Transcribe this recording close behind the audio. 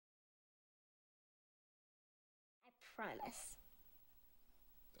promise.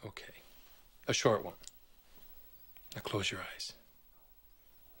 Okay. A short one. Now close your eyes.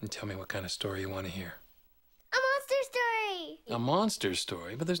 And tell me what kind of story you want to hear. A monster story! A monster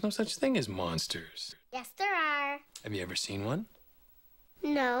story? But there's no such thing as monsters. Yes, there are. Have you ever seen one?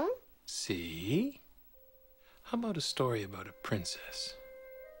 No. See? How about a story about a princess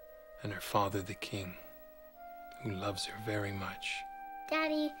and her father, the king, who loves her very much?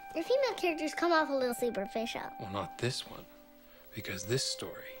 Daddy, your female characters come off a little superficial. Well, not this one. Because this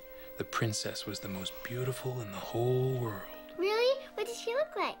story, the princess was the most beautiful in the whole world. Really? What did she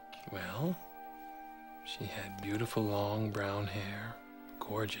look like? Well, she had beautiful long brown hair,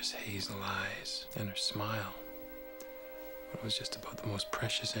 gorgeous hazel eyes, and her smile. It was just about the most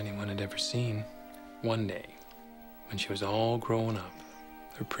precious anyone had ever seen. One day, when she was all grown up,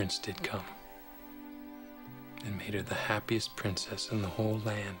 her prince did come and made her the happiest princess in the whole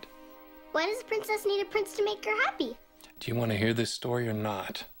land. Why does a princess need a prince to make her happy? Do you want to hear this story or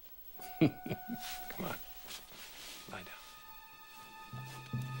not? Come on, lie down.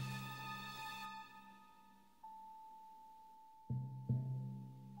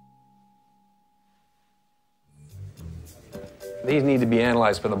 These need to be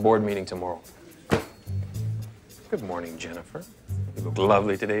analyzed for the board meeting tomorrow. Good morning, Jennifer. You look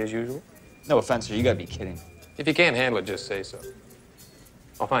lovely today as usual. No offense, sir. You gotta be kidding. If you can't handle it, just say so.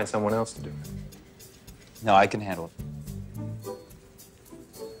 I'll find someone else to do it. No, I can handle it.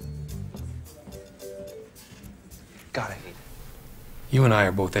 God, I hate it. You and I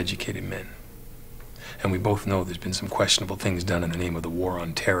are both educated men. And we both know there's been some questionable things done in the name of the war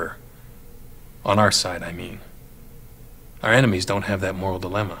on terror. On our side, I mean. Our enemies don't have that moral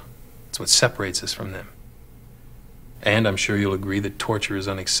dilemma. It's what separates us from them. And I'm sure you'll agree that torture is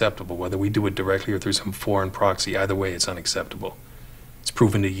unacceptable, whether we do it directly or through some foreign proxy. Either way, it's unacceptable. It's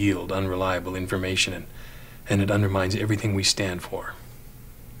proven to yield unreliable information, and it undermines everything we stand for.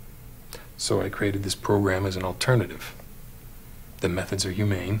 So I created this program as an alternative. The methods are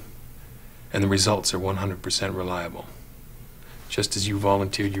humane, and the results are 100% reliable. Just as you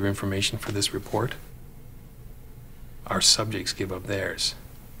volunteered your information for this report, our subjects give up theirs.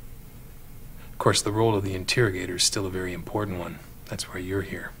 Of course, the role of the interrogator is still a very important one. That's why you're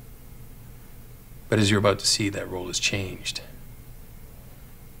here. But as you're about to see, that role has changed.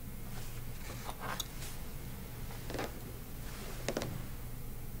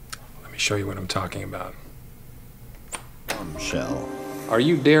 Let me show you what I'm talking about. Shell. Are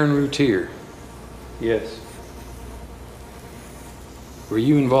you Darren Routier? Yes. Were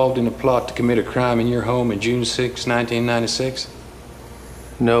you involved in a plot to commit a crime in your home on June 6, 1996?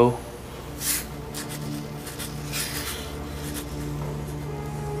 No.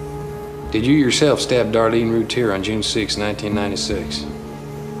 Did you yourself stab Darlene Routier on June 6, 1996?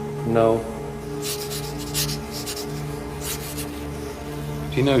 No.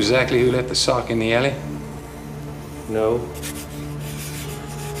 Do you know exactly who left the sock in the alley? No.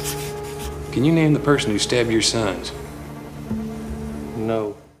 Can you name the person who stabbed your sons?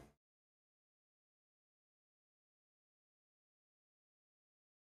 No.